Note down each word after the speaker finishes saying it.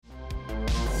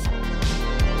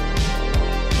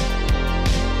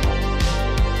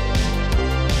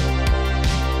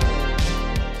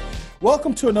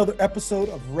Welcome to another episode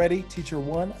of Ready Teacher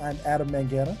One. I'm Adam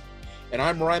Mangana. And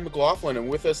I'm Ryan McLaughlin, and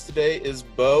with us today is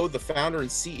Bo, the founder and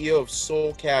CEO of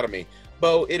Soul Academy.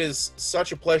 Bo, it is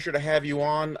such a pleasure to have you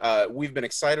on. We've been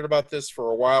excited about this for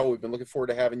a while. We've been looking forward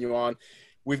to having you on.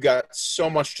 We've got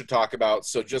so much to talk about,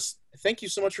 so just thank you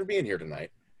so much for being here tonight.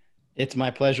 It's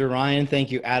my pleasure, Ryan.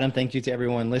 Thank you, Adam. Thank you to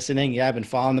everyone listening. Yeah, I've been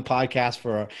following the podcast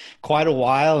for quite a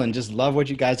while and just love what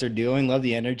you guys are doing. Love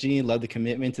the energy, love the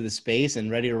commitment to the space, and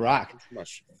ready to rock.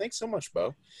 Thanks so much,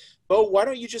 Bo. Bo, why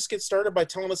don't you just get started by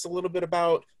telling us a little bit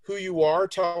about who you are,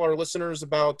 tell our listeners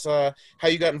about how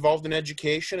you got involved in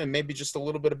education, and maybe just a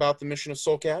little bit about the mission of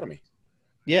Soul Academy.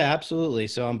 Yeah, absolutely.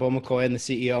 So I'm Bo McCoy. I'm the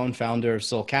CEO and founder of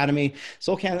Soul Academy.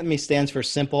 Soul Academy stands for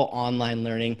Simple Online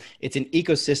Learning. It's an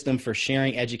ecosystem for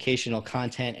sharing educational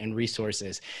content and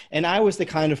resources. And I was the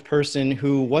kind of person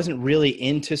who wasn't really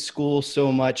into school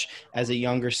so much as a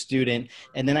younger student.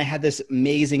 And then I had this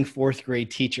amazing fourth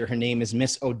grade teacher. Her name is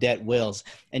Miss Odette Wills.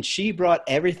 And she brought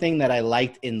everything that I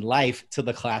liked in life to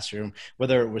the classroom,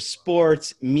 whether it was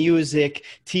sports, music,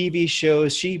 TV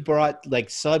shows. She brought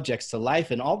like subjects to life.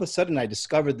 And all of a sudden I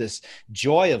discovered this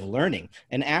joy of learning.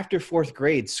 And after fourth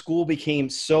grade, school became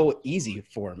so easy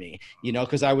for me,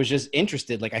 because I was just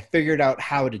interested. Like I figured out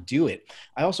how to do it.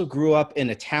 I also grew up in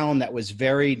a town that was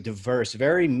very diverse,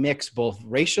 very mixed, both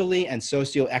racially and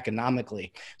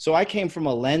socioeconomically. So I came from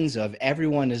a lens of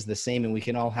everyone is the same and we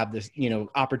can all have this,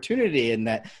 opportunity, and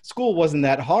that school wasn't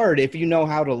that hard. If you know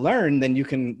how to learn, then you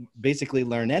can basically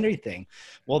learn anything.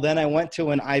 Well, then I went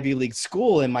to an Ivy League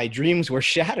school and my dreams were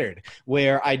shattered,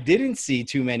 where I didn't see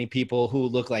too many people who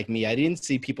look like me. I didn't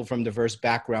see people from diverse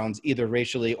backgrounds, either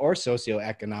racially or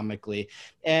socioeconomically.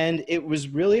 And it was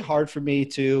really hard for me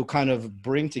to kind of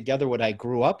bring together what I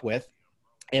grew up with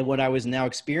and what I was now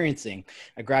experiencing.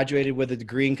 I graduated with a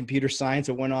degree in computer science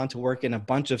and went on to work in a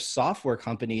bunch of software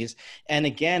companies. And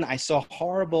again, I saw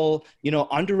horrible,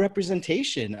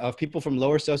 underrepresentation of people from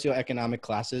lower socioeconomic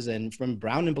classes and from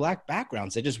brown and black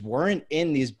backgrounds. They just weren't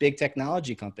in these big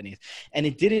technology companies. And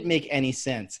it didn't make any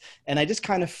sense. And I just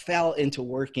kind of fell into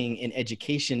working in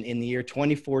education in the year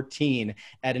 2014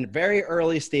 at a very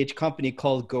early stage company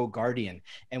called GoGuardian.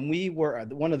 And we were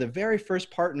one of the very first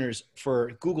partners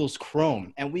for Google's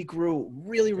Chrome. And we grew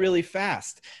really, really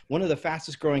fast. One of the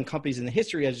fastest growing companies in the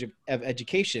history of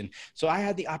education. So I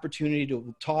had the opportunity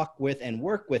to talk with and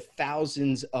work with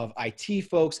thousands of IT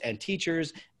folks and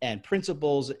teachers and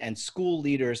principals and school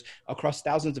leaders across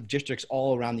thousands of districts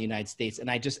all around the United States. And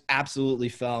I just absolutely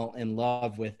fell in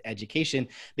love with education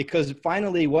because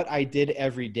finally what I did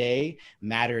every day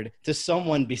mattered to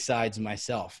someone besides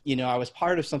myself. I was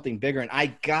part of something bigger, and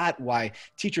I got why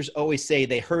teachers always say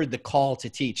they heard the call to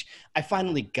teach. I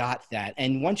finally got that.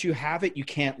 And once you have it, you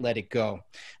can't let it go.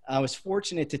 I was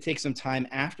fortunate to take some time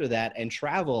after that and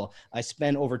travel. I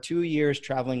spent over 2 years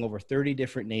traveling over 30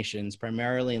 different nations,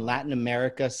 primarily in Latin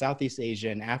America, Southeast Asia,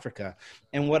 and Africa.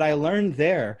 And what I learned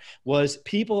there was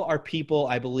people are people,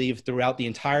 I believe, throughout the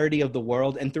entirety of the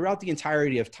world and throughout the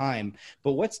entirety of time.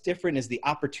 But what's different is the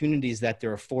opportunities that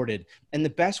they're afforded. And the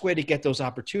best way to get those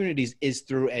opportunities is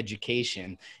through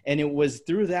education. And it was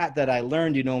through that I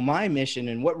learned, my mission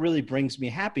and what really brings me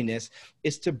happiness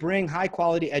is to bring high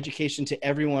quality education to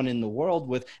everyone in the world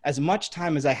with as much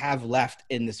time as I have left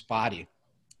in this body.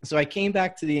 So I came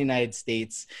back to the United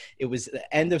States. It was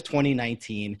the end of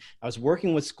 2019. I was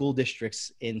working with school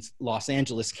districts in Los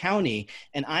Angeles County,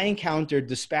 and I encountered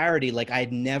disparity like I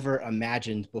had never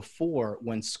imagined before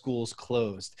when schools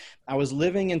closed. I was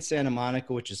living in Santa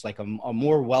Monica, which is like a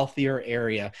more wealthier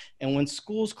area. And when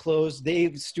schools closed,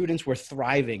 students were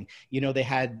thriving. They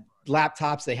had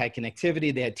laptops, they had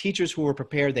connectivity, they had teachers who were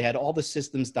prepared, they had all the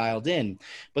systems dialed in.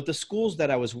 But the schools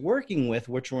that I was working with,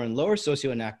 which were in lower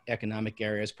socioeconomic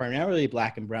areas, primarily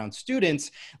Black and brown students,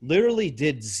 literally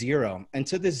did zero. And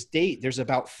to this date, there's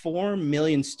about 4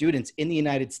 million students in the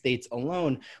United States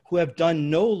alone who have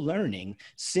done no learning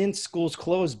since schools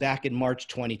closed back in March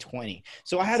 2020.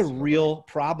 So I had a real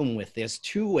problem with this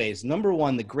 2 ways. Number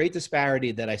one, the great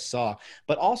disparity that I saw,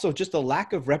 but also just a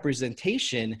lack of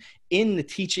representation in the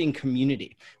teaching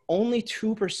community. Only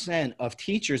 2% of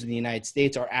teachers in the United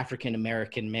States are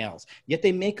African-American males, yet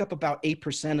they make up about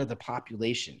 8% of the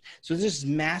population. So there's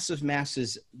massive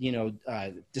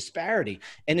disparity.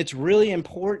 And it's really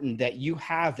important that you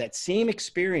have that same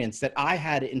experience that I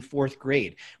had in fourth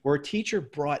grade, where a teacher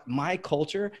brought my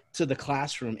culture to the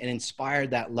classroom and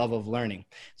inspired that love of learning.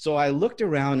 So I looked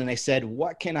around and I said,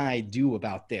 what can I do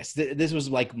about this? This was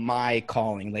like my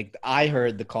calling. Like I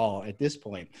heard the call at this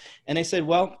point. And I said,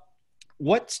 well,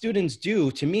 what students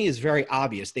do to me is very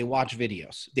obvious. They watch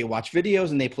videos. They watch videos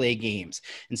and they play games.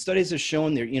 And studies have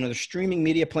shown they're streaming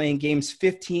media, playing games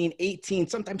 15, 18,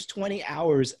 sometimes 20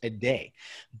 hours a day.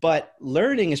 But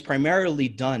learning is primarily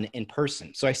done in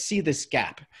person. So I see this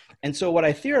gap. And so what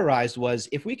I theorized was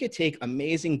if we could take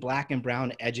amazing Black and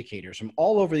brown educators from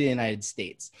all over the United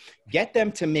States, get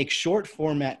them to make short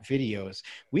format videos,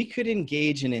 we could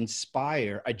engage and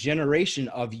inspire a generation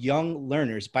of young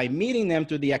learners by meeting them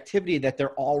through the activity that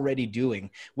they're already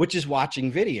doing, which is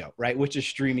watching video, right? Which is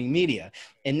streaming media.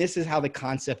 And this is how the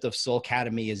concept of Soul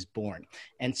Academy is born.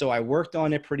 And so I worked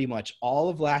on it pretty much all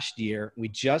of last year. We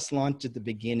just launched at the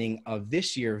beginning of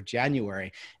this year of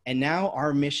January. And now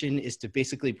our mission is to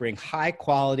basically bring high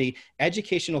quality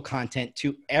educational content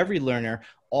to every learner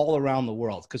all around the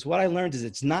world. Because what I learned is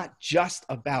it's not just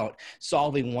about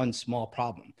solving one small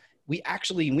problem. We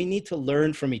need to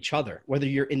learn from each other, whether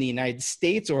you're in the United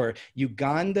States or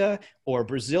Uganda or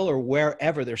Brazil or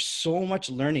wherever. There's so much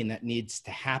learning that needs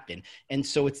to happen. And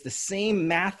so it's the same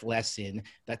math lesson,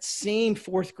 that same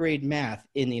fourth grade math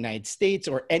in the United States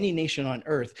or any nation on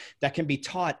earth that can be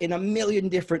taught in a million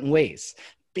different ways,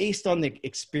 based on the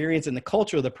experience and the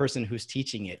culture of the person who's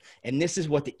teaching it. And this is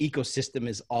what the ecosystem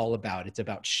is all about. It's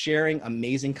about sharing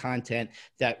amazing content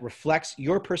that reflects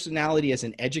your personality as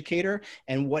an educator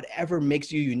and whatever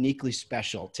makes you uniquely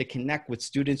special, to connect with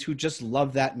students who just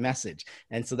love that message.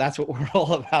 And so that's what we're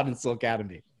all about in Soul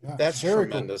Academy. Yeah, That's very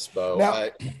tremendous, cool.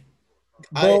 Bo.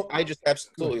 Now, I just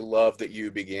absolutely love that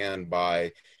you began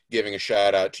by giving a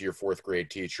shout out to your fourth grade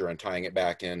teacher and tying it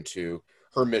back into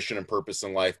her mission and purpose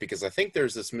in life, because I think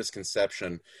there's this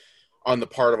misconception on the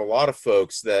part of a lot of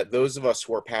folks that those of us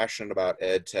who are passionate about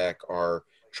ed tech are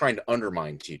trying to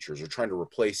undermine teachers or trying to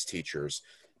replace teachers.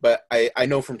 But I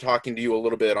know from talking to you a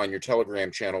little bit on your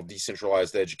Telegram channel,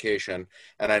 Decentralized Education,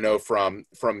 and I know from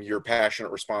your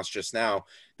passionate response just now,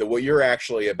 that what you're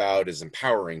actually about is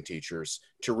empowering teachers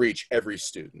to reach every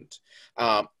student.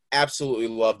 Absolutely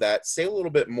love that. Say a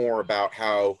little bit more about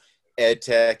how ed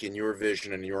tech and your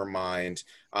vision and your mind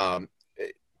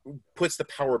puts the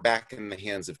power back in the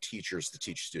hands of teachers to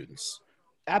teach students.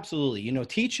 Absolutely.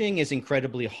 Teaching is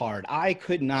incredibly hard. I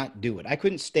could not do it. I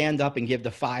couldn't stand up and give the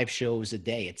 5 shows a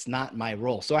day. It's not my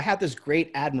role. So I have this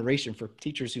great admiration for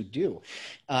teachers who do.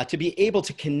 To be able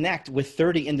to connect with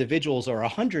 30 individuals or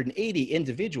 180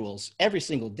 individuals every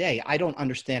single day, I don't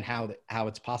understand how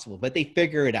it's possible, but they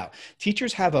figure it out.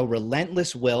 Teachers have a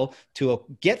relentless will to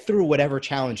get through whatever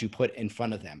challenge you put in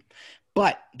front of them.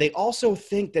 But they also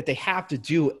think that they have to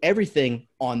do everything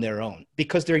on their own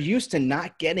because they're used to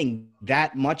not getting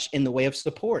that much in the way of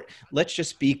support. Let's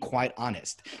just be quite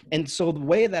honest. And so the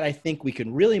way that I think we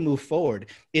can really move forward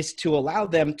is to allow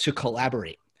them to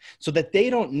collaborate, so that they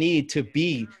don't need to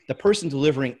be the person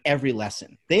delivering every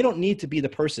lesson. They don't need to be the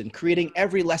person creating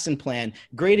every lesson plan,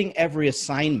 grading every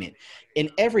assignment. In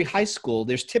every high school,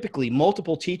 there's typically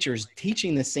multiple teachers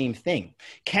teaching the same thing.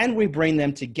 Can we bring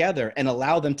them together and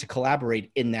allow them to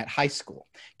collaborate in that high school?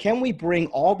 Can we bring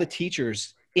all the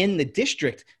teachers in the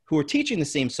district who are teaching the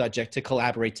same subject to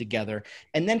collaborate together?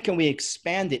 And then can we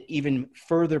expand it even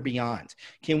further beyond?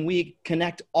 Can we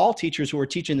connect all teachers who are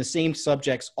teaching the same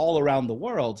subjects all around the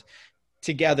world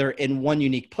together in one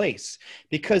unique place?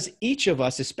 Because each of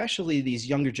us, especially these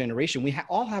younger generation, we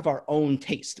all have our own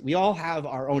taste. We all have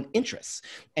our own interests.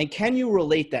 And can you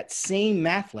relate that same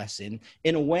math lesson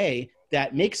in a way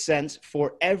that makes sense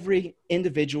for every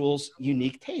individual's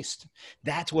unique taste?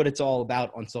 That's what it's all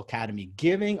about on Soul Academy,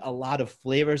 giving a lot of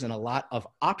flavors and a lot of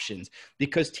options,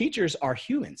 because teachers are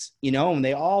humans, and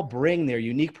they all bring their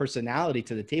unique personality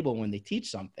to the table when they teach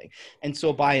something. And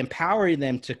so by empowering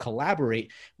them to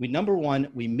collaborate, number one,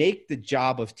 we make the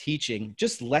job of teaching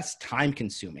just less time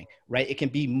consuming, right? It can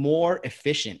be more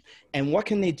efficient. And what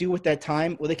can they do with that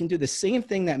time? Well, they can do the same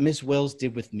thing that Ms. Wills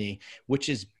did with me, which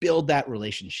is build that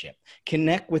relationship,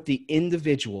 connect with the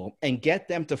individual, and get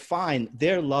them to find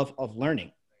their love of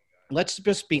learning. Let's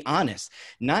just be honest.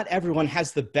 Not everyone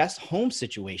has the best home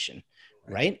situation,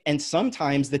 right? And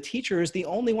sometimes the teacher is the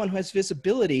only one who has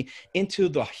visibility into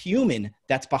the human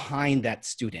that's behind that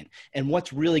student and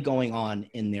what's really going on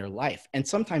in their life. And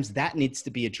sometimes that needs to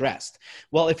be addressed.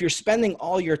 Well, if you're spending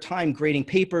all your time grading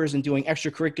papers and doing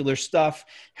extracurricular stuff,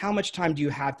 how much time do you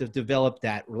have to develop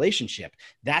that relationship?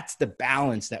 That's the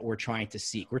balance that we're trying to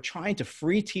seek. We're trying to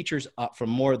free teachers up from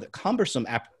more of the cumbersome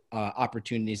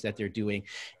opportunities that they're doing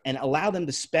and allow them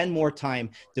to spend more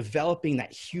time developing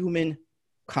that human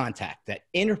contact, that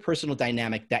interpersonal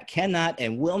dynamic that cannot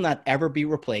and will not ever be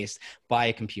replaced by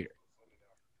a computer.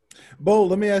 Bo,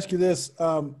 let me ask you this.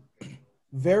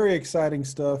 Very exciting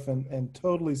stuff, and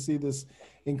totally see this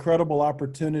incredible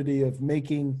opportunity of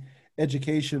making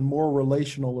education more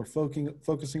relational or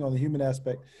focusing on the human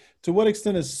aspect. To what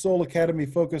extent is Soul Academy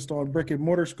focused on brick and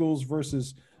mortar schools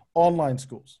versus online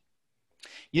schools?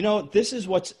 You know, this is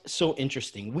what's so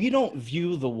interesting. We don't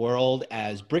view the world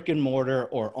as brick and mortar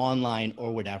or online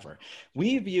or whatever.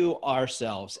 We view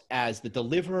ourselves as the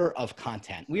deliverer of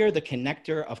content. We are the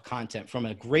connector of content from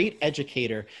a great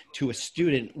educator to a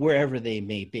student wherever they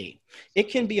may be. It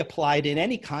can be applied in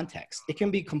any context. It can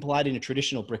be applied in a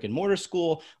traditional brick and mortar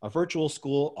school, a virtual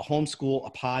school, a home school, a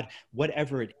pod,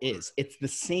 whatever it is. It's the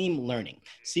same learning.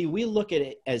 See, we look at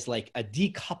it as like a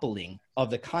decoupling of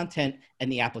the content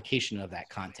and the application of that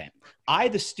content. I,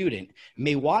 the student,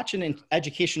 may watch an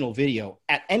educational video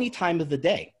at any time of the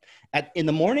day. In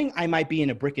the morning, I might be in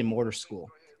a brick and mortar school.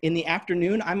 In the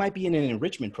afternoon, I might be in an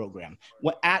enrichment program.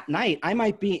 At night, I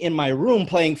might be in my room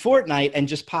playing Fortnite and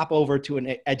just pop over to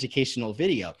an educational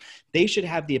video. They should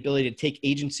have the ability to take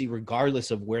agency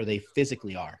regardless of where they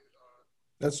physically are.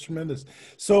 That's tremendous.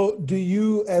 So do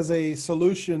you, as a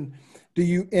solution, do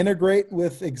you integrate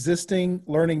with existing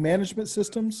learning management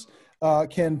systems?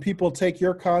 Can people take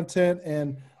your content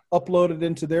and upload it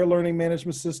into their learning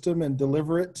management system and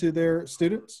deliver it to their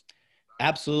students?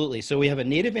 Absolutely. So we have a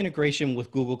native integration with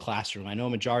Google Classroom. I know a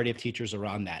majority of teachers are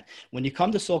on that. When you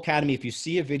come to Soul Academy, if you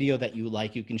see a video that you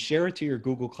like, you can share it to your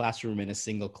Google Classroom in a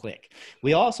single click.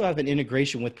 We also have an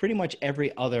integration with pretty much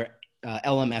every other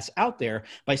LMS out there.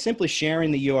 By simply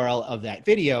sharing the URL of that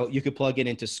video, you could plug it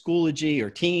into Schoology or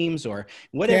Teams or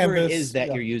whatever Canvas, it is that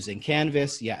yeah. you're using.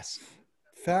 Canvas, yes.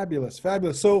 Fabulous,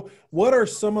 fabulous. So what are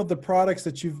some of the products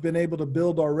that you've been able to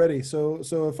build already? So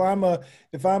if I'm a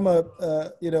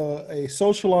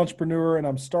social entrepreneur and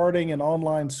I'm starting an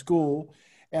online school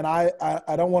and I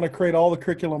don't want to create all the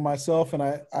curriculum myself,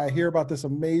 and I hear about this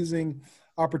amazing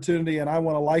opportunity and I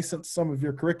want to license some of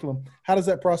your curriculum, how does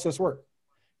that process work?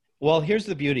 Well, here's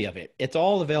the beauty of it. It's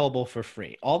all available for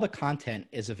free. All the content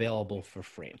is available for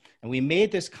free. And we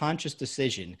made this conscious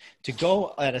decision to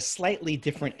go at a slightly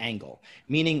different angle,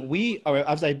 meaning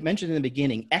as I mentioned in the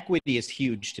beginning, equity is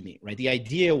huge to me, right? The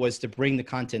idea was to bring the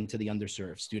content to the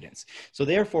underserved students. So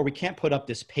therefore, we can't put up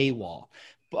this paywall,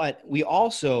 but we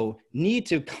also need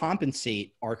to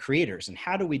compensate our creators. And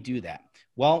how do we do that?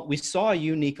 Well, we saw a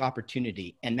unique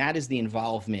opportunity, and that is the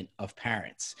involvement of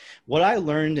parents. What I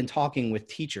learned in talking with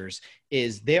teachers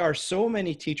is there are so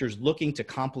many teachers looking to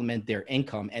complement their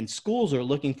income, and schools are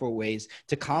looking for ways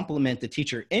to complement the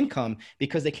teacher income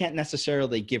because they can't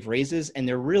necessarily give raises, and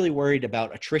they're really worried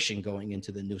about attrition going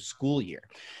into the new school year.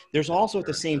 There's also at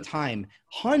the same time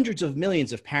hundreds of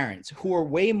millions of parents who are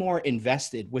way more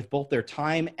invested with both their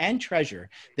time and treasure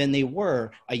than they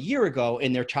were a year ago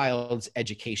in their child's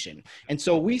education. And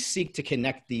so we seek to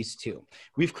connect these two.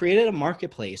 We've created a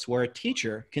marketplace where a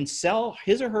teacher can sell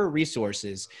his or her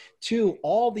resources to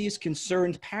all these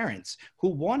concerned parents who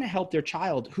want to help their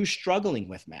child who's struggling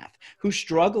with math, who's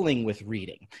struggling with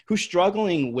reading, who's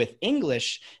struggling with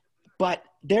English, but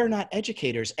they're not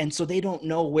educators, and so they don't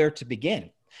know where to begin.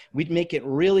 We'd make it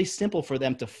really simple for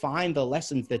them to find the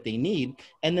lessons that they need,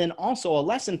 and then also a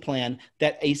lesson plan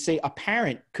that a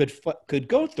parent could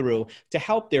go through to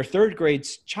help their third grade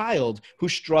child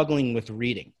who's struggling with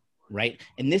reading, right?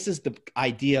 And this is the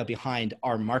idea behind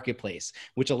our marketplace,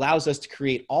 which allows us to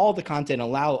create all the content,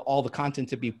 allow all the content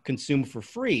to be consumed for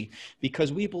free,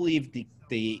 because we believe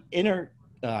the inner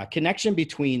connection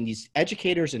between these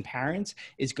educators and parents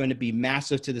is going to be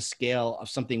massive to the scale of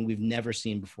something we've never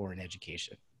seen before in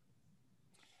education.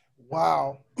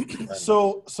 Wow.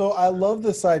 So I love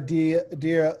this idea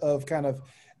of kind of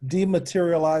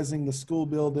dematerializing the school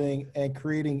building and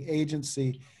creating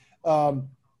agency.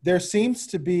 There seems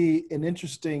to be an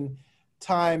interesting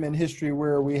time in history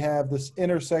where we have this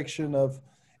intersection of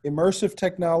immersive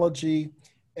technology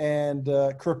and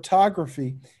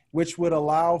cryptography, which would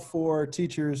allow for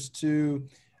teachers to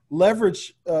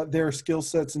leverage their skill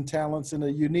sets and talents in a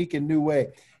unique and new way.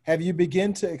 Have you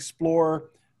begun to explore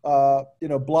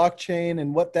blockchain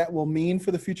and what that will mean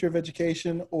for the future of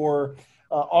education, or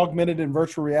augmented and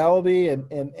virtual reality,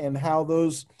 and how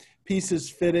those pieces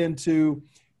fit into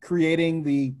creating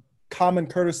the common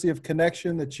courtesy of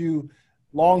connection that you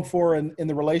long for in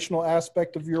the relational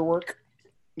aspect of your work?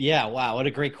 Yeah, wow, what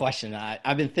a great question.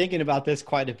 I've been thinking about this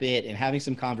quite a bit and having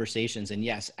some conversations, and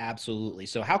yes, absolutely.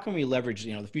 So how can we leverage,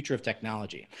 the future of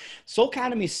technology? Soul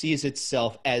Academy sees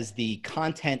itself as the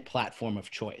content platform of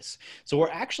choice. So we're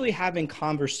actually having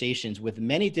conversations with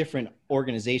many different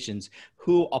organizations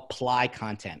who apply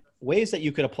content. ways that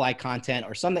you could apply content,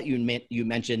 or some that you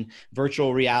mentioned: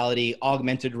 virtual reality,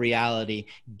 augmented reality,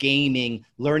 gaming,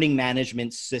 learning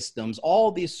management systems,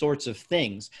 all these sorts of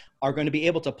things are going to be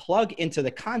able to plug into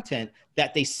the content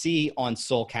that they see on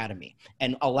Soul Academy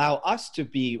and allow us to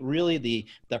be really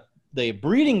the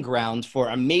breeding grounds for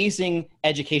amazing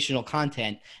educational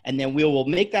content. And then we will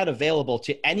make that available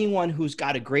to anyone who's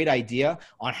got a great idea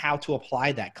on how to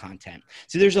apply that content.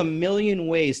 So there's a million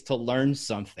ways to learn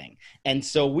something. And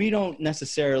so we don't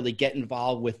necessarily get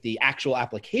involved with the actual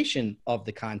application of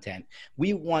the content.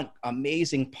 We want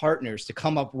amazing partners to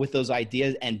come up with those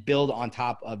ideas and build on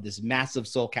top of this massive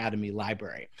Soul Academy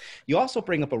library. You also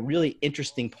bring up a really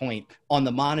interesting point on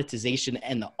the monetization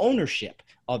and the ownership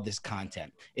of this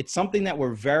content. It's something that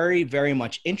we're very, very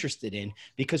much interested in,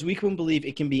 because we can believe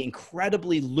it can be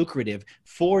incredibly lucrative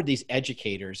for these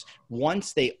educators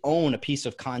once they own a piece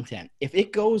of content. If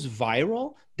it goes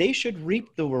viral, they should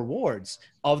reap the rewards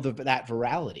of that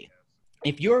virality.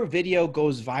 If your video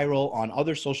goes viral on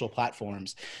other social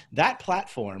platforms, that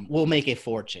platform will make a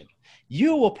fortune.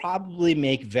 You will probably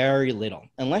make very little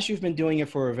unless you've been doing it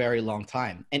for a very long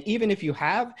time. And even if you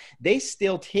have, they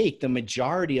still take the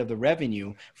majority of the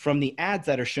revenue from the ads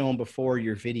that are shown before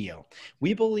your video.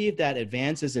 We believe that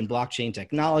advances in blockchain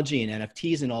technology and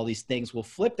NFTs and all these things will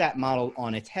flip that model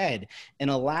on its head and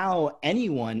allow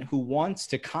anyone who wants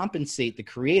to compensate the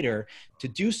creator to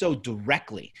do so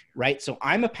directly, right? So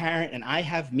I'm a parent and I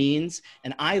have means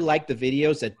and I like the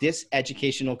videos that this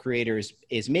educational creator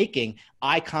is making.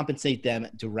 I compensate them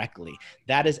directly.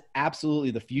 That is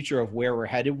absolutely the future of where we're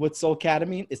headed with Soul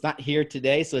Academy. It's not here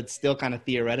today, so it's still kind of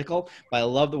theoretical, but I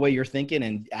love the way you're thinking,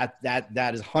 and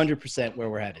that is 100% where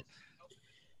we're headed.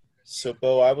 So,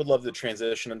 Bo, I would love to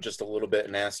transition in just a little bit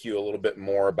and ask you a little bit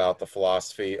more about the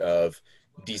philosophy of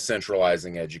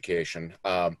decentralizing education.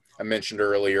 I mentioned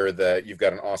earlier that you've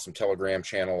got an awesome Telegram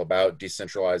channel about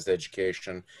decentralized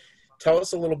education. Tell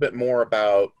us a little bit more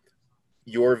about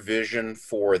your vision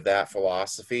for that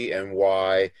philosophy and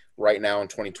why right now in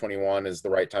 2021 is the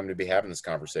right time to be having this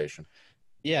conversation.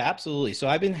 Yeah, absolutely. So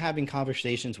I've been having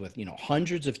conversations with,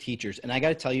 hundreds of teachers, and I got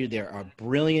to tell you, there are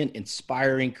brilliant,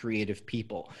 inspiring, creative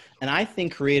people. And I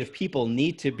think creative people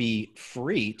need to be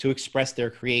free to express their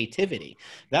creativity.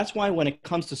 That's why when it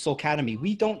comes to Soul Academy,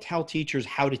 we don't tell teachers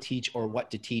how to teach or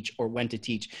what to teach or when to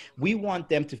teach. We want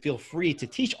them to feel free to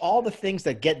teach all the things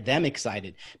that get them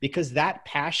excited, because that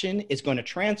passion is going to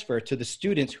transfer to the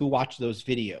students who watch those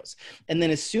videos. And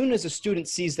then as soon as a student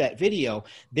sees that video,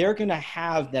 they're going to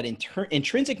have that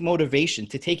intrinsic motivation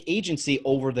to take agency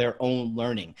over their own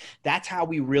learning. That's how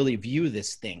we really view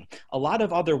this thing. A lot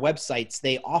of other websites,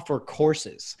 they offer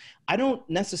courses. I don't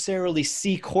necessarily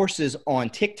see courses on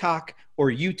TikTok or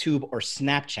YouTube or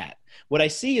Snapchat. What I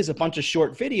see is a bunch of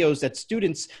short videos that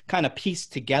students kind of piece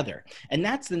together. And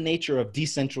that's the nature of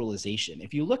decentralization.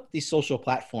 If you look at these social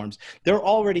platforms, they're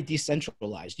already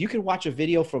decentralized. You can watch a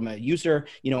video from a user,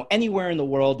 anywhere in the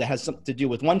world that has something to do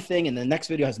with one thing, and the next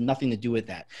video has nothing to do with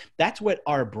that. That's what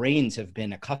our brains have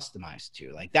been accustomed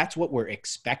to. Like, that's what we're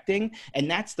expecting.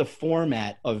 And that's the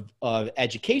format of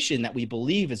education that we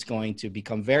believe is going to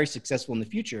become very successful in the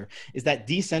future, is that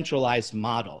decentralized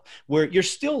model where you're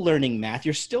still learning math,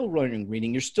 you're still learning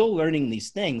reading, you're still learning these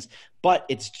things, but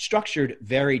it's structured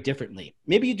very differently.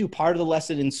 Maybe you do part of the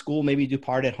lesson in school, maybe you do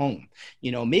part at home.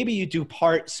 Maybe you do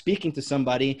part speaking to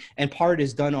somebody and part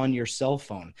is done on your cell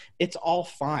phone. It's all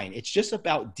fine. It's just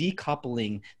about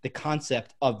decoupling the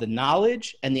concept of the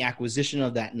knowledge and the acquisition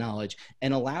of that knowledge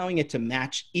and allowing it to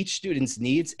match each student's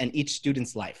needs and each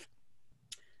student's life.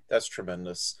 That's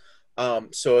tremendous.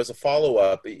 So as a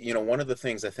follow-up, one of the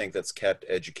things I think that's kept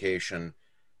education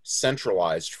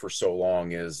centralized for so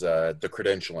long is the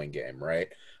credentialing game, right?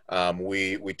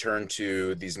 We turn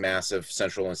to these massive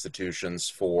central institutions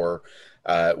for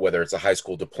whether it's a high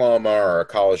school diploma or a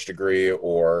college degree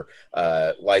or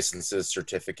licenses,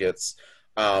 certificates.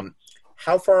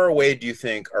 How far away do you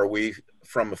think are we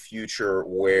from a future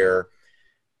where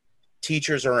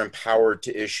teachers are empowered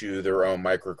to issue their own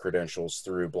micro-credentials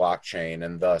through blockchain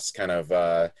and thus kind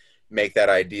of make that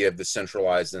idea of the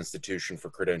centralized institution for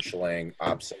credentialing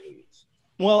obsolete?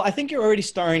 Well, I think you're already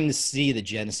starting to see the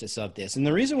genesis of this. And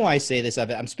the reason why I say this,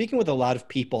 I'm speaking with a lot of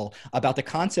people about the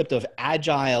concept of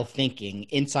agile thinking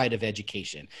inside of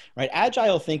education, right?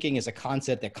 Agile thinking is a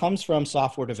concept that comes from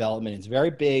software development. It's very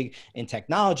big in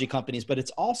technology companies, but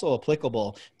it's also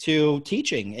applicable to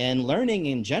teaching and learning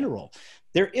in general.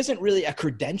 there isn't really a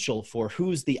credential for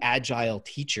who's the agile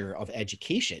teacher of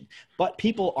education, but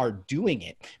people are doing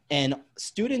it. And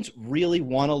students really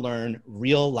want to learn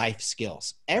real life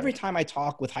skills. Every time I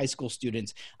talk with high school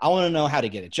students, I want to know how to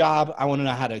get a job. I want to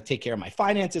know how to take care of my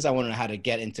finances. I want to know how to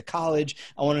get into college.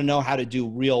 I want to know how to do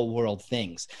real world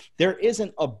things. There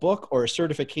isn't a book or a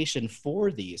certification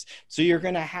for these. So you're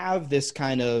going to have this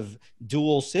kind of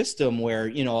dual system where,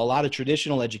 you know, a lot of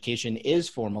traditional education is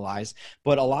formalized,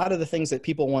 but a lot of the things that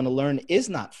people want to learn is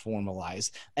not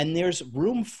formalized. And there's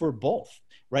room for both.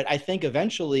 Right. I think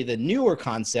eventually the newer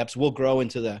concepts will grow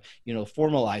into the, you know,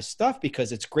 formalized stuff,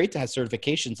 because it's great to have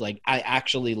certifications like I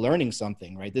actually learning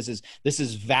something. Right. This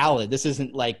is valid. This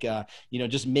isn't like, you know,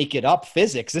 just make it up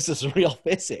physics. This is real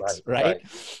physics. Right.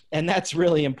 And that's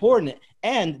really important.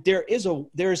 And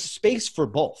there's space for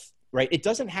both. Right. It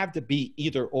doesn't have to be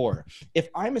either or. If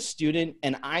I'm a student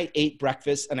and I ate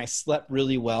breakfast and I slept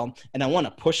really well and I want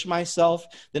to push myself,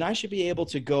 then I should be able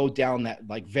to go down that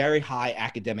like very high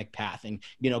academic path and,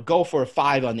 you know, go for a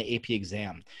 5 on the AP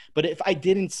exam. But if I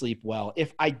didn't sleep well,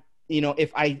 if I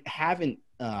haven't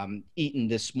eaten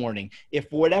this morning, if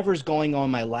whatever's going on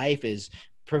in my life is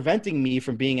preventing me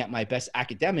from being at my best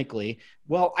academically,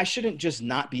 well, I shouldn't just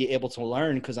not be able to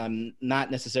learn because I'm not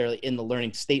necessarily in the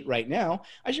learning state right now.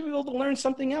 I should be able to learn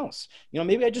something else. You know,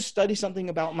 maybe I just study something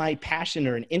about my passion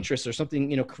or an interest or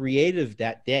something, you know, creative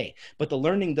that day, but the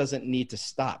learning doesn't need to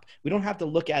stop. We don't have to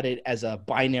look at it as a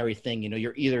binary thing. You know,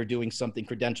 you're either doing something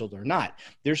credentialed or not.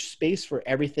 There's space for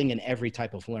everything and every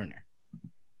type of learner.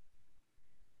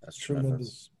 That's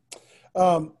tremendous.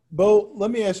 Bo,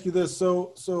 let me ask you this.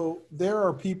 So there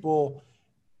are people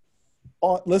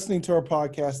listening to our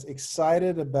podcast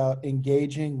excited about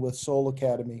engaging with Soul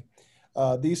Academy.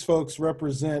 These folks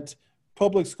represent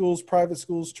public schools, private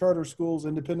schools, charter schools,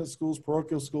 independent schools,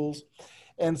 parochial schools.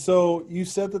 And so you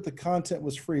said that the content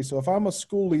was free. So if I'm a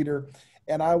school leader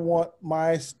and I want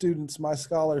my students, my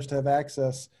scholars to have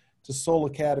access to Soul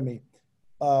Academy,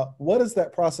 what does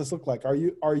that process look like?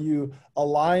 Are you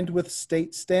aligned with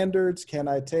state standards? Can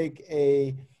I take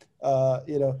a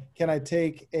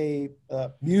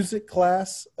music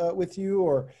class with you,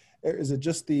 or is it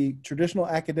just the traditional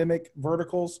academic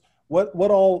verticals? What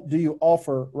all do you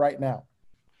offer right now?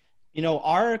 You know,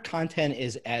 our content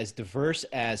is as diverse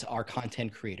as our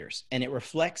content creators, and it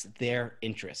reflects their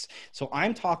interests. So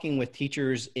I'm talking with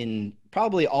teachers in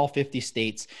probably all 50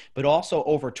 states, but also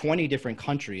over 20 different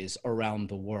countries around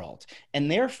the world. And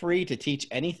they're free to teach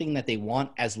anything that they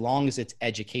want as long as it's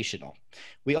educational.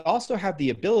 We also have the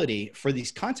ability for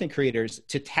these content creators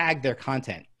to tag their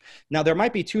content. Now, there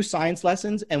might be 2 science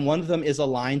lessons, and one of them is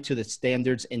aligned to the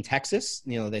standards in Texas,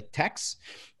 you know, the TEX.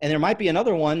 And there might be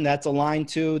another one that's aligned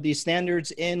to the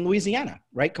standards in Louisiana,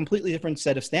 right? Completely different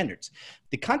set of standards.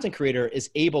 The content creator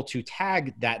is able to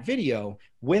tag that video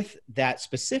with that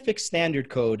specific standard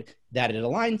code that it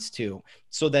aligns to,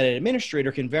 so that an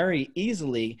administrator can very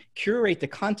easily curate the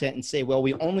content and say, well,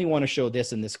 we only want to show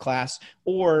this in this class,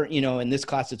 or, you know, in this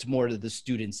class, it's more to the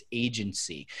student's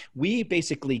agency. We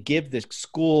basically give the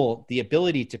school the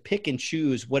ability to pick and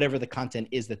choose whatever the content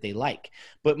is that they like.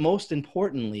 But most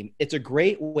importantly, it's a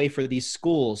great way for these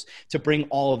schools to bring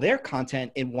all of their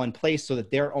content in one place so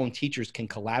that their own teachers can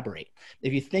collaborate.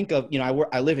 If you think of, you know,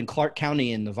 I live in Clark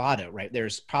County in Nevada, right?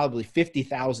 There's probably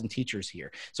 50,000 teachers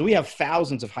here. So we have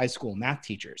thousands of high school math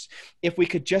teachers. If we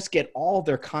could just get all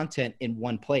their content in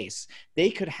one place,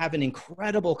 they could have an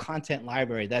incredible content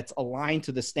library that's aligned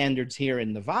to the standards here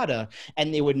in Nevada,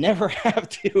 and they would never have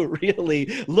to really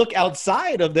look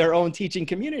outside of their own teaching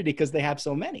community because they have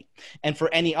so many. And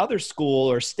for any other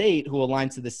school or state who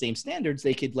aligns to the same standards,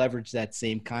 they could leverage that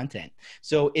same content.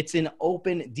 So it's an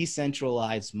open,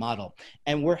 decentralized model.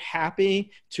 And we're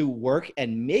happy to work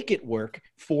and make it work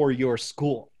for your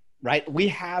school. Right? We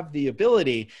have the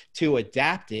ability to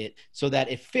adapt it so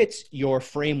that it fits your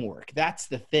framework. That's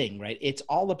the thing, right? It's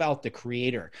all about the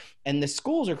creator, and the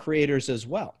schools are creators as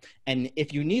well. And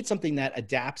if you need something that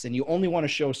adapts and you only want to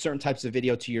show certain types of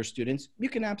video to your students, you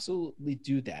can absolutely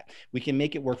do that. We can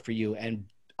make it work for you. And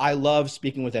I love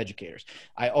speaking with educators.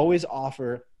 I always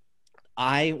offer,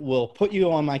 I will put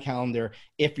you on my calendar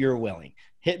if you're willing.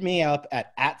 Hit me up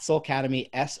at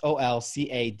Solcademy,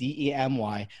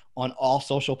 SOLCADEMY, on all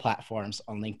social platforms,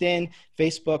 on LinkedIn,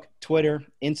 Facebook, Twitter,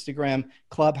 Instagram,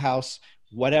 Clubhouse,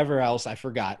 whatever else I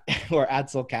forgot, or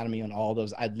at Solcademy on all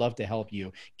those. I'd love to help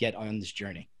you get on this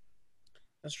journey.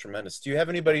 That's tremendous. Do you have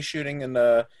anybody shooting in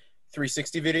the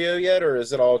 360 video yet, or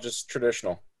is it all just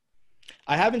traditional?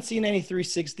 I haven't seen any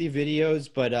 360 videos,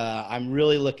 but I'm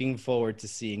really looking forward to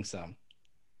seeing some.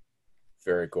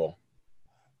 Very cool.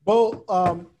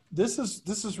 Bo, this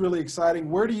is really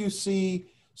exciting. Where do you see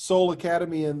Soul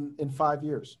Academy in 5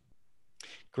 years?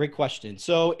 Great question.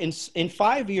 So in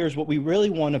 5 years, what we really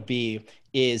want to be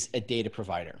is a data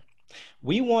provider.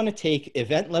 We want to take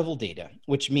event level data,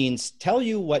 which means tell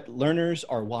you what learners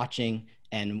are watching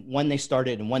and when they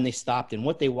started and when they stopped and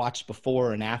what they watched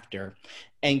before and after,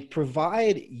 and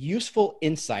provide useful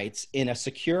insights in a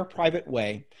secure, private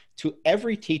way to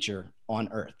every teacher on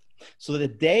earth, so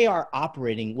that they are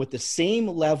operating with the same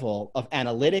level of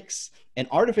analytics and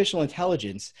artificial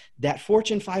intelligence that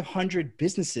Fortune 500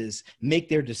 businesses make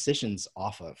their decisions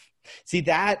off of. See,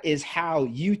 that is how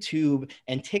YouTube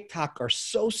and TikTok are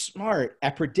so smart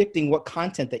at predicting what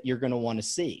content that you're going to want to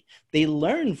see. They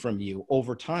learn from you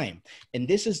over time. And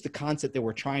this is the concept that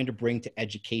we're trying to bring to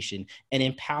education and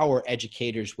empower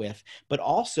educators with, but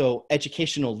also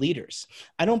educational leaders.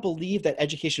 I don't believe that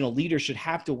educational leaders should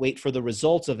have to wait for the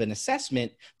results of an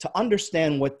assessment to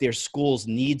understand what their school's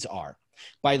needs are.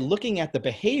 By looking at the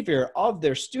behavior of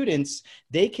their students,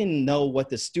 they can know what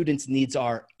the students' needs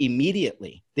are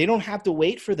immediately. They don't have to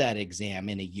wait for that exam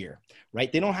in a year,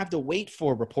 right? They don't have to wait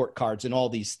for report cards and all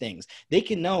these things. They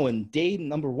can know in day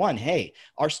number one, hey,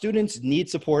 our students need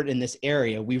support in this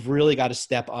area. We've really got to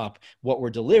step up what we're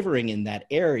delivering in that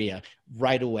area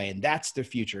right away. And that's the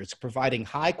future. It's providing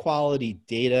high quality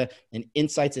data and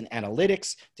insights and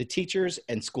analytics to teachers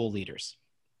and school leaders.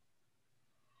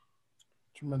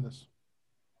 Tremendous.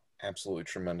 Absolutely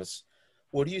tremendous.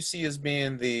 What do you see as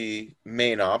being the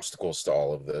main obstacles to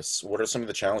all of this? What are some of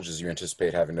the challenges you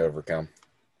anticipate having to overcome?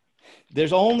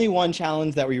 There's only one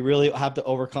challenge that we really have to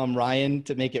overcome, Ryan,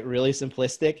 to make it really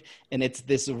simplistic. And it's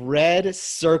this red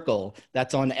circle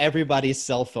that's on everybody's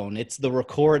cell phone. It's the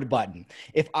record button.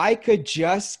 If I could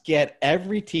just get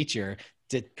every teacher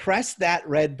to press that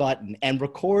red button and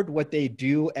record what they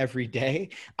do every day,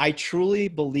 I truly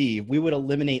believe we would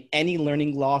eliminate any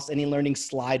learning loss, any learning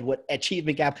slide, what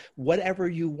achievement gap, whatever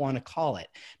you want to call it,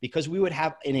 because we would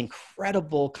have an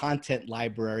incredible content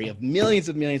library of millions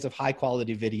of high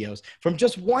quality videos from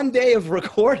just one day of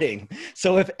recording.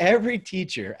 So if every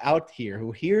teacher out here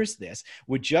who hears this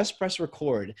would just press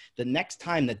record the next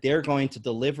time that they're going to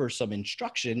deliver some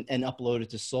instruction and upload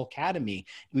it to Soul Academy,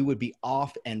 we would be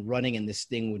off and running, and this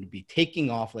thing would be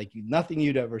taking off like nothing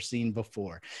you'd ever seen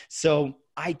before. So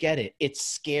I get it. It's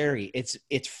scary.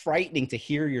 It's frightening to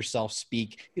hear yourself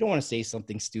speak. You don't want to say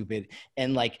something stupid.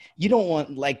 And like, you don't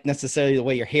want like necessarily the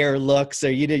way your hair looks,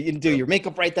 or you didn't do your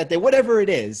makeup right that day, whatever it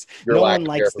is. Your no lack one of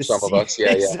likes hair for to some see. of us.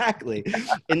 Yeah, exactly.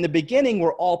 In the beginning,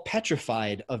 we're all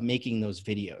petrified of making those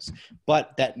videos,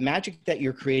 but that magic that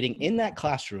you're creating in that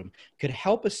classroom could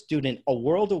help a student a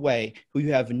world away who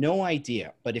you have no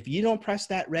idea. But if you don't press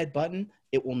that red button,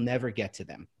 it will never get to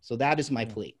them. So that is my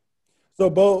plea. So,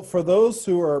 Bo, for those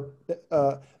who are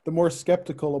the more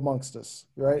skeptical amongst us,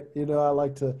 right? You know, I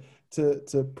like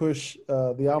to push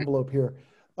the envelope here.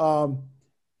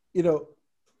 You know,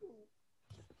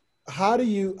 how do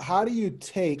you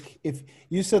take, if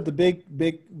you said the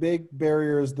big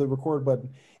barrier is the record button,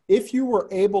 if you were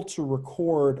able to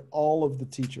record all of the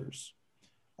teachers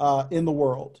in the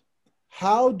world,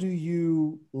 how do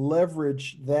you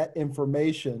leverage that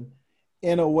information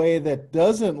in a way that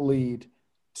doesn't lead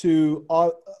to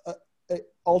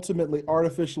ultimately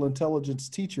artificial intelligence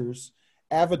teachers,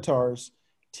 avatars,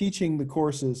 teaching the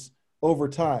courses over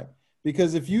time?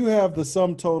 Because if you have the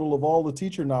sum total of all the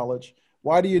teacher knowledge,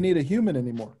 why do you need a human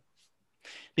anymore?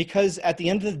 Because at the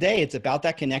end of the day, it's about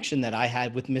that connection that I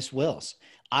had with Miss Wills.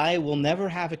 I will never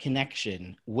have a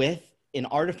connection with an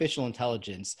artificial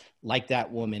intelligence like that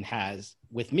woman has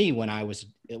with me when I was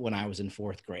in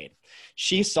fourth grade.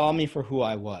 She saw me for who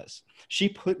I was. She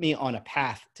put me on a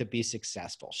path to be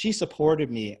successful. She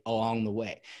supported me along the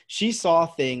way. She saw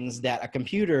things that a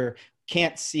computer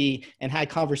can't see and had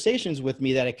conversations with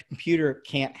me that a computer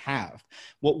can't have.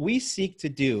 What we seek to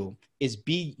do is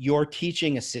be your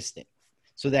teaching assistant,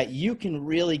 so that you can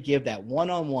really give that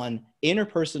one-on-one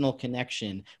interpersonal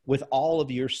connection with all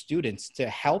of your students to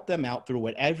help them out through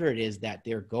whatever it is that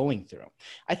they're going through.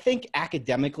 I think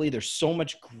academically, there's so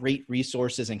much great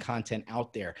resources and content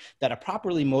out there that a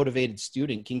properly motivated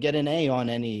student can get an A on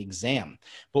any exam.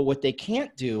 But what they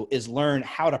can't do is learn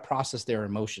how to process their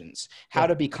emotions, how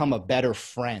to become a better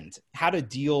friend, how to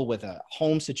deal with a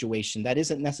home situation that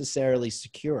isn't necessarily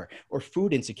secure, or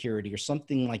food insecurity or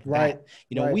something like that.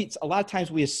 You know, a lot of times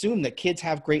we assume that kids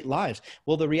have great lives.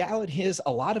 Well, the reality is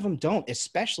a lot of them don't,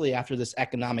 especially after this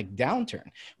economic downturn.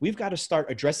 We've got to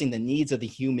start addressing the needs of the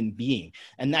human being.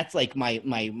 And that's like my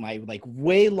like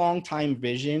way long time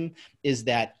vision, is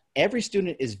that every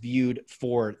student is viewed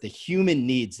for the human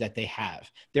needs that they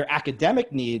have. Their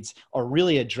academic needs are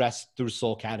really addressed through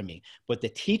Soul Academy, but the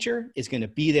teacher is going to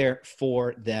be there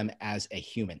for them as a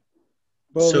human.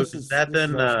 Well, so does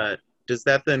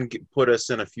that then put us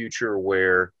in a future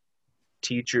where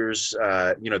teachers,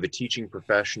 the teaching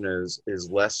profession is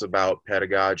less about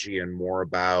pedagogy and more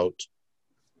about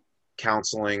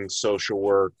counseling, social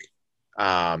work,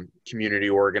 community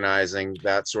organizing,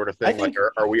 that sort of thing?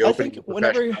 Are we opening the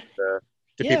profession up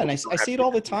to people? And I see it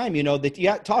all the time, that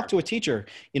you talk to a teacher.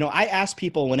 I ask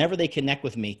people whenever they connect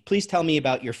with me, please tell me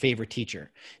about your favorite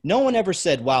teacher. No one ever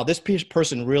said, wow, this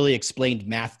person really explained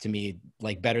math to me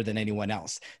like better than anyone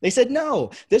else. They said, no,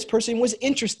 this person was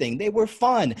interesting. They were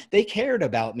fun. They cared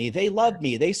about me. They loved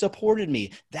me. They supported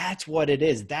me. That's what it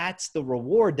is. That's the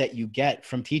reward that you get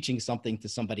from teaching something to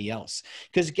somebody else.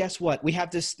 Because guess what? We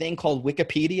have this thing called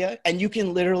Wikipedia, and you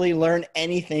can literally learn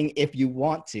anything if you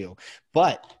want to.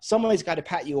 But somebody's got to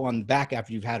pat you on the back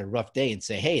after you've had a rough day and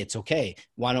say, hey, it's okay.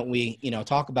 Why don't we,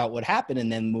 talk about what happened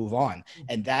and then move on?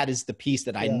 And that is the piece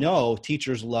that I know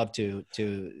teachers love to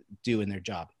do in their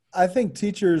job. I think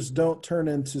teachers don't turn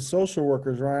into social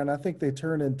workers, Ryan. I think they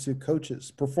turn into coaches,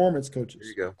 performance coaches. There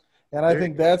you go. And I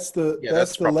think that's the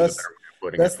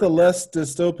less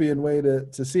dystopian way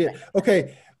to see it.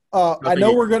 Okay. I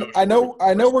know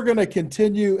we're gonna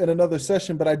continue in another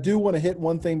session, but I do want to hit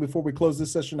one thing before we close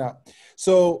this session out.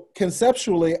 So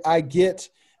conceptually, I get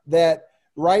that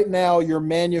right now you're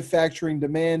manufacturing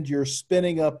demand, you're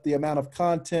spinning up the amount of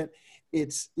content.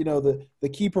 It's, the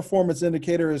key performance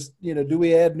indicator is, do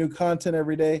we add new content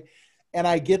every day? And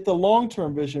I get the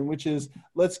long-term vision, which is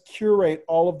let's curate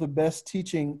all of the best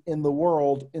teaching in the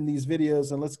world in these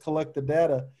videos and let's collect the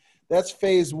data. That's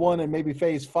phase 1 and maybe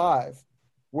phase 5.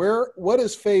 What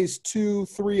is phase 2,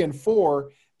 3, and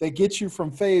 4 that gets you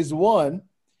from phase 1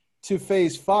 to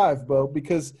phase 5, Bo?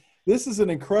 Because this is an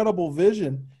incredible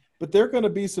vision, but there are going to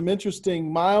be some interesting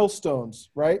milestones,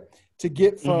 right? To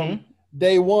get from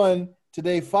day 1 to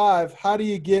day 5,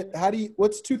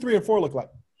 what's 2, 3, and 4 look like?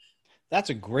 That's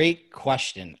a great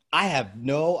question. I have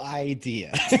no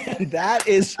idea. That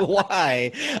is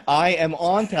why I am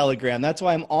on Telegram. That's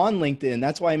why I'm on LinkedIn.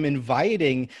 That's why I'm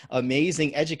inviting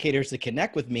amazing educators to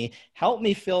connect with me. Help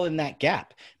me fill in that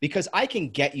gap, because I can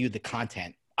get you the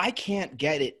content. I can't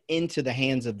get it into the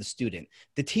hands of the student.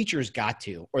 The teacher's got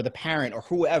to, or the parent, or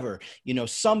whoever,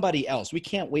 somebody else. We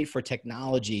can't wait for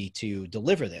technology to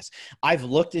deliver this. I've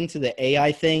looked into the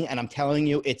AI thing, and I'm telling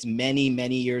you, it's many,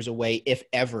 many years away, if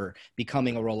ever,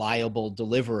 becoming a reliable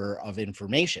deliverer of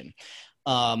information.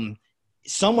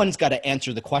 Someone's got to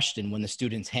answer the question when the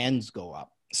student's hands go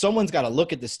up. Someone's got to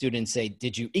look at the student and say,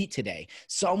 did you eat today?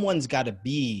 Someone's got to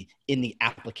be in the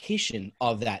application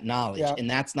of that knowledge. Yeah.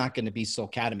 And that's not going to be Soul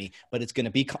Academy, but it's going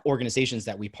to be organizations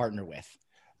that we partner with.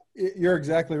 You're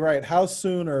exactly right. How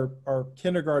soon are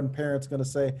kindergarten parents going to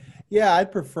say, yeah,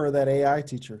 I'd prefer that AI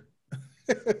teacher?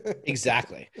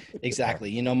 Exactly.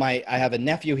 I have a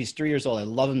nephew. He's 3 years old. I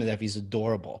love him to death. He's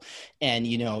adorable. And,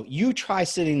 you try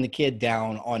sitting the kid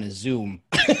down on a Zoom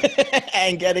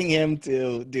and getting him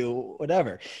to do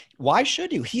whatever. Why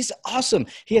should you? He's awesome.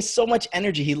 He has so much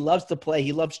energy. He loves to play.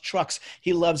 He loves trucks.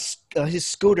 He loves his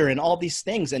scooter and all these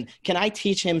things. And can I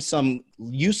teach him some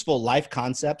useful life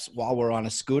concepts while we're on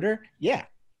a scooter? Yeah.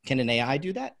 Can an AI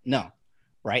do that? No.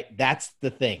 Right? That's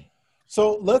the thing.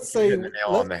 So let's say the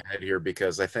nail on the head here,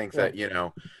 because I think that,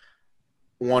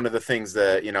 one of the things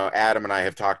that, Adam and I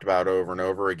have talked about over and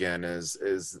over again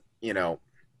is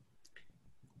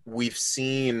we've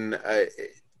seen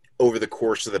over the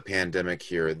course of the pandemic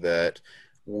here that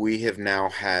we have now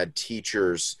had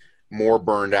teachers more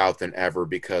burned out than ever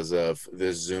because of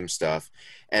this Zoom stuff.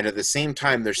 And at the same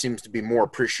time, there seems to be more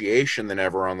appreciation than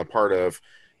ever on the part of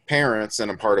parents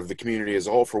and a part of the community as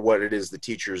a whole for what it is the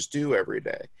teachers do every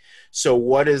day. So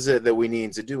what is it that we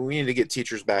need to do? We need to get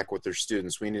teachers back with their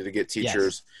students. We need to get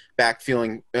teachers back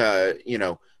feeling,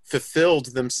 fulfilled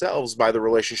themselves by the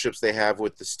relationships they have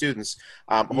with the students.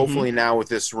 Hopefully now with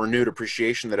this renewed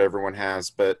appreciation that everyone has,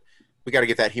 but we got to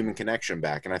get that human connection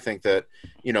back. And I think that,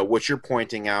 what you're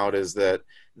pointing out is that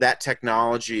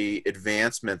technology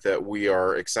advancement that we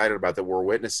are excited about, that we're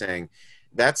witnessing,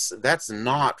 that's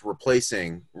not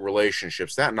replacing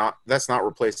relationships. That's not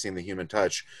replacing the human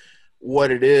touch.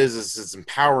 What it is it's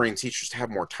empowering teachers to have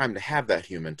more time to have that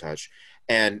human touch.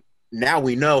 And now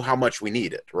we know how much we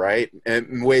need it, right? And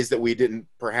in ways that we didn't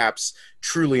perhaps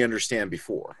truly understand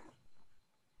before.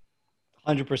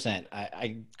 100%.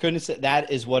 I couldn't say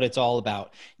that is what it's all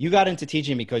about. You got into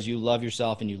teaching because you love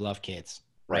yourself and you love kids,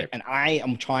 right? And I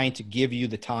am trying to give you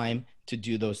the time to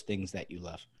do those things that you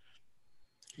love.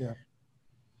 Yeah.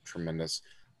 Tremendous.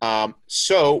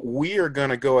 So we are going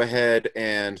to go ahead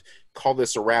and call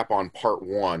this a wrap on part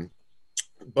 1.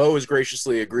 Bo has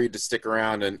graciously agreed to stick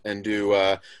around and do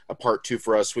a part 2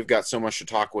 for us. We've got so much to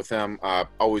talk with him.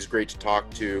 Always great to talk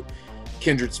to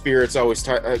kindred spirits. Always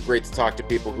great to talk to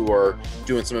people who are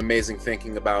doing some amazing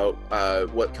thinking about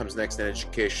what comes next in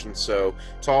education. So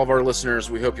to all of our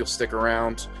listeners, we hope you'll stick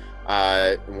around,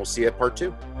 and we'll see you at part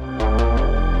 2.